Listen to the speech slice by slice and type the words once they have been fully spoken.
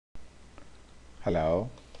Hello.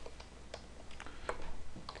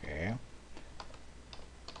 Okay.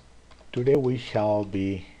 Today we shall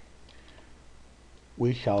be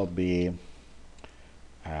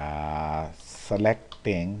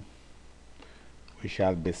selecting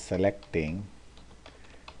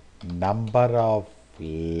number of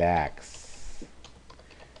lakhs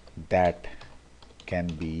that can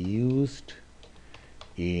be used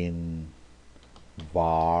in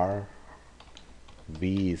var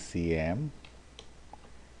VECM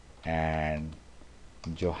and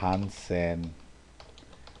Johansen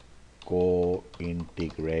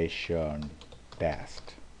co-integration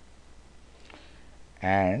test,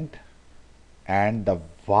 and the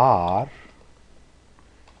var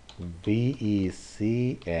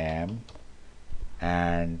VECM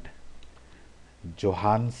and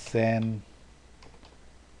Johansen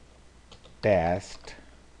test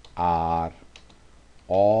are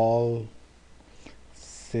all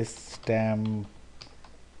system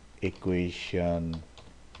equation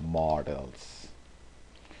models.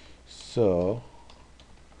 So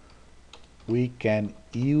we can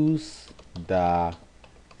use the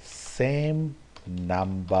same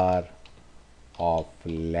number of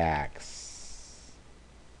lakhs.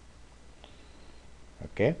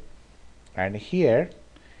 Okay, and here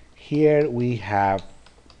we have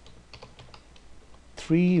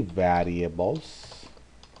three variables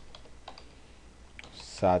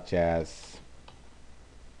such as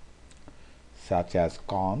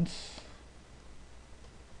cons,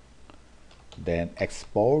 then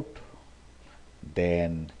export,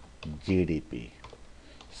 then GDP.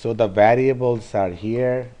 So the variables are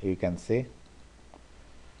here. You can see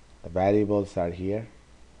the variables are here,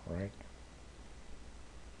 right?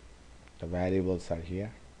 The variables are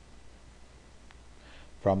here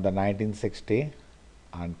from the 1960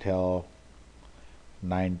 until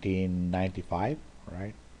 1995,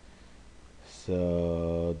 right?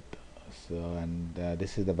 So and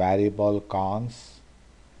this is the variable cons,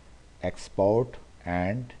 export,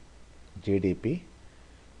 and GDP.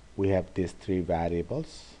 We have these three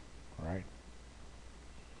variables, right?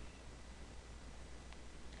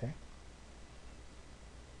 Okay.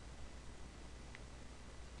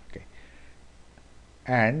 Okay.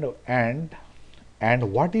 And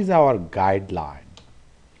what is our guideline?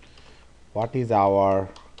 What is our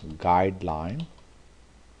guideline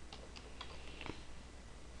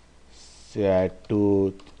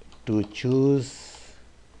to choose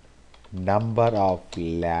number of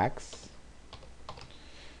lakhs?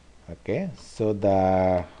 Okay, so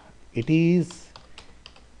it is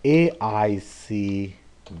AIC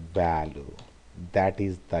value, that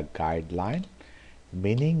is the guideline,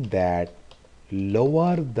 meaning that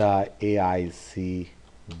lower the AIC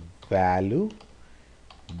value,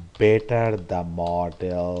 better the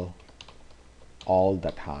model all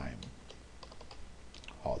the time.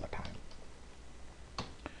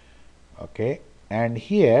 Okay, and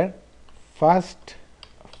here first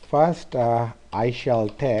I shall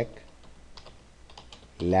take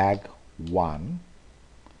lag 1,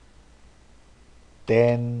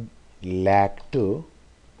 then lag 2,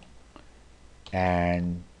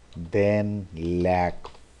 and then lag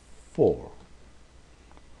 4,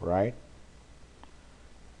 right?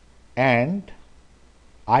 And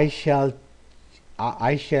I shall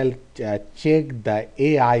check the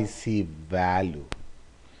AIC value,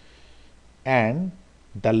 and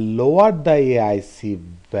the lower the AIC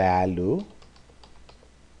value,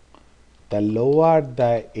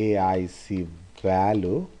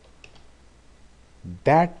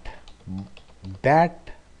 that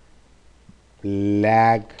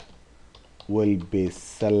lag will be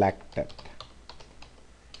selected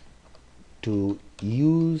to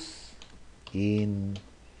use in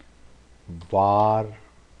var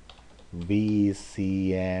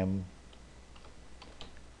VECM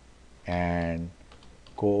and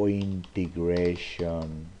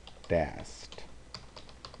co-integration test.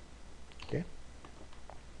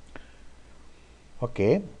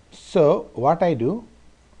 Okay, so what I do,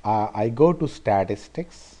 I go to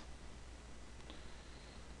statistics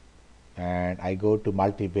and I go to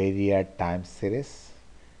multivariate time series,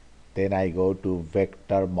 then I go to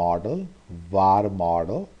vector model, var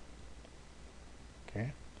model.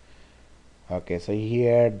 Okay, so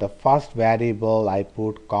here the first variable I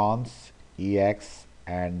put cons, EX,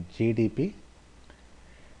 and GDP,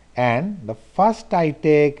 and the first I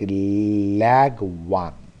take lag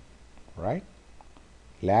 1, right?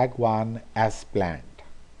 Lag 1 as planned.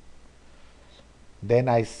 Then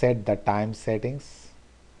I set the time settings.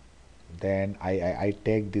 Then I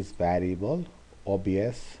take this variable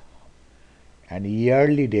OBS and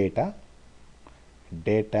yearly data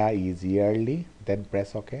is yearly, then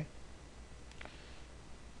press OK.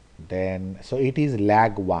 then so it is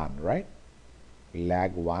lag 1, right?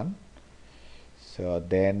 Lag 1. So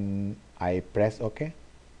then I press OK.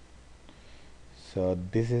 So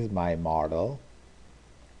this is my model,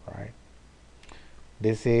 right?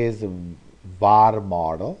 This is var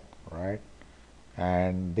model, right?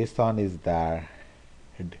 And this one is the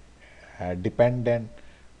dependent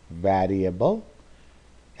variable,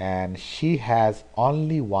 and she has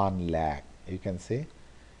only one lag, you can see.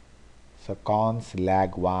 So cons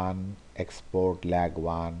lag 1, export lag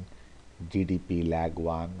 1, GDP lag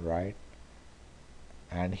 1, right?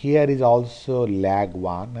 And here is also lag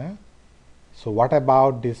 1. So what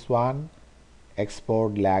about this one?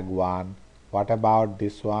 Export lag 1. What about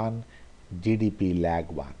this one? GDP lag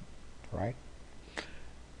 1, right?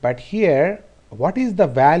 But here, what is the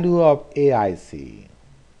value of AIC?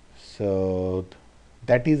 So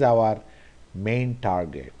that is our main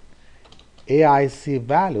target. AIC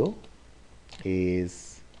value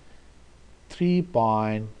is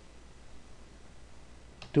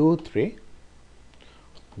 3.23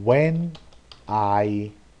 when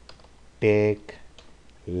I take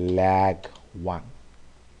lag 1.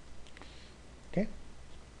 Okay,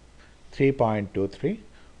 3.23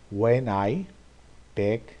 when I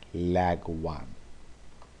take lag 1.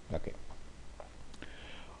 Okay.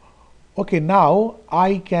 Okay, now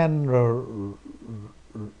I can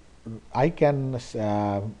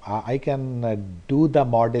do the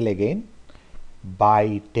model again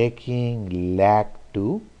by taking lag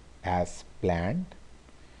 2 as planned.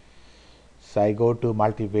 So I go to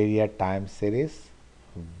multivariate time series,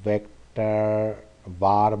 vector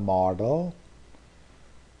var model.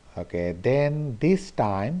 Okay, then this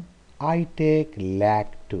time I take lag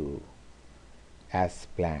 2 as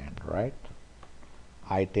planned, right?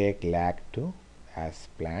 I take lag 2 as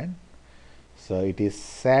planned. So it is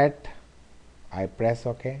set. I press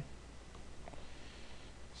OK.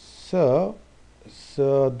 So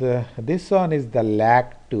this one is the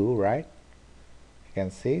lag 2, right? You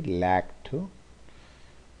can see lag 2.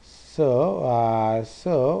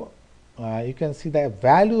 So you can see the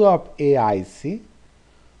value of AIC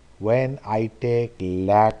when I take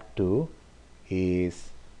lag 2 is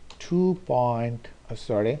 2 point,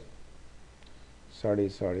 sorry.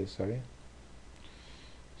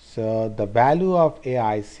 So the value of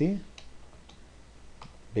AIC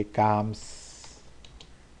becomes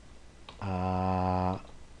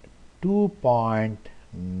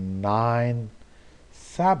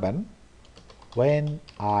 2.97 when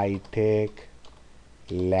I take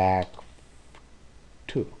lag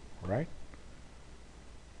 2, right?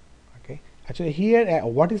 Okay. Actually here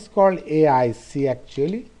what is called AIC,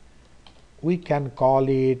 actually we can call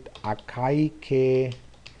it Akaike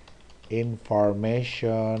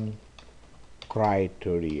information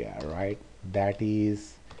criteria, right? That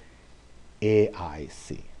is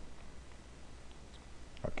AIC.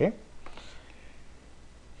 Okay.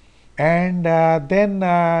 And then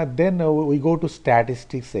we go to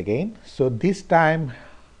statistics again. So this time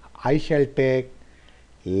I shall take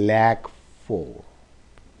lag 4.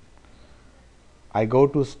 I go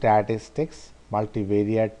to statistics,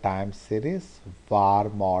 multivariate time series, var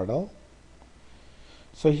model.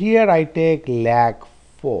 So here I take lag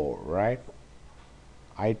 4, right?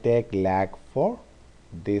 I take lag 4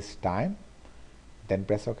 this time, then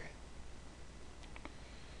press OK.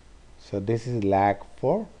 So this is lag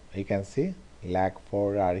 4. You can see lag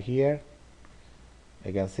 4 are here.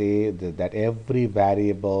 You can see that every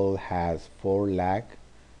variable has 4 lag,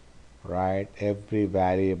 right? Every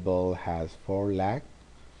variable has 4 lag.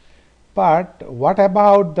 But what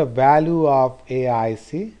about the value of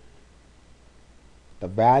AIC? The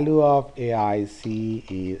value of AIC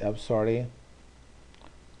is, I'm sorry,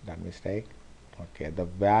 that mistake. Okay, the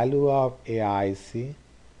value of AIC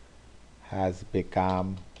has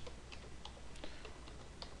become,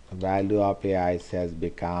 the value of AIC has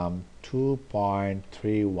become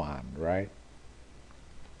 2.31, right?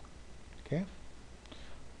 Okay,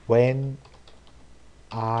 when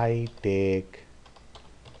I take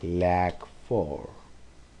lag 4,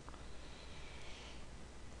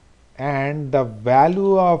 and the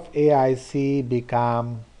value of AIC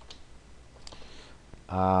become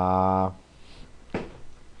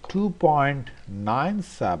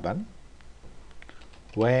 2.97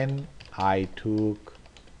 when I took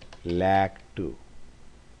lag 2,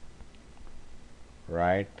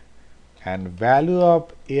 right? And value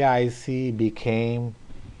of AIC became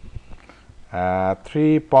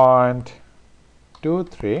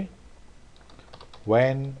 3.23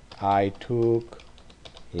 when I took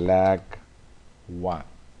lag 1.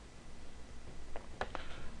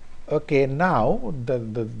 Okay, now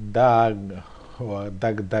the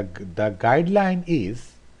guideline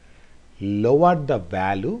is lower the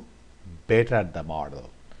value, better the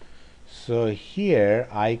model. So here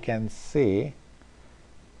I can say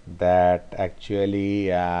that actually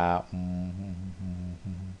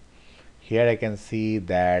here I can see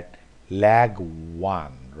that lag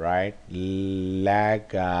 1, right,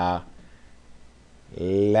 lag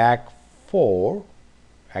 4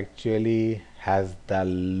 actually has the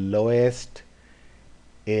lowest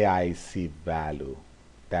AIC value,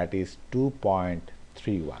 that is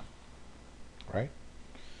 2.31, right,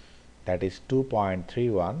 that is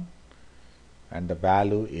 2.31, and the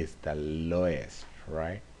value is the lowest,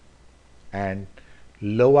 right, and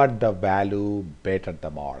lower the value, better the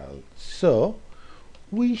model. So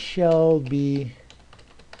we shall be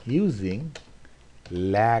using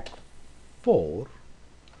lag 4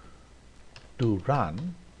 to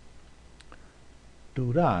run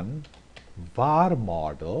VAR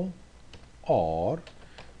model or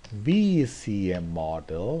VCM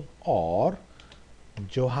model or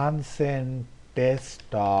Johansen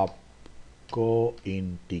desktop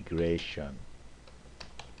co-integration.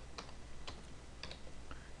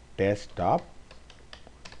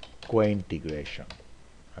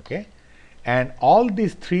 Okay, and all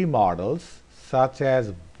these three models such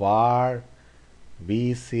as VAR,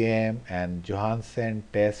 VCM and Johansen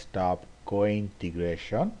desktop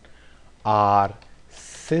co-integration are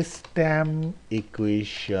system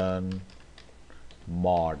equation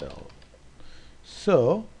model.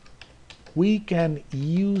 So we can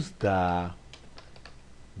use the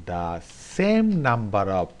same number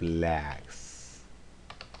of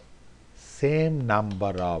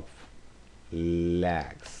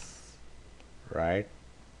lags, right?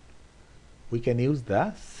 We can use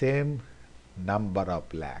the same number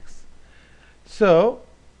of lags. So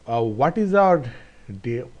what is our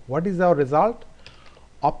result?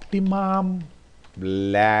 Optimum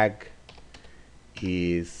lag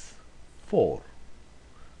is 4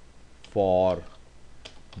 for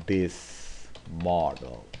this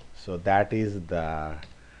model. So that is the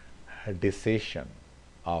decision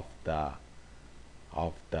of the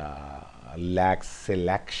lag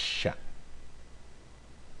selection.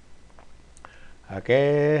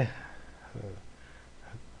 Okay,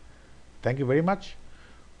 thank you very much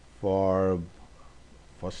for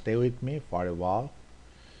stay with me for a while.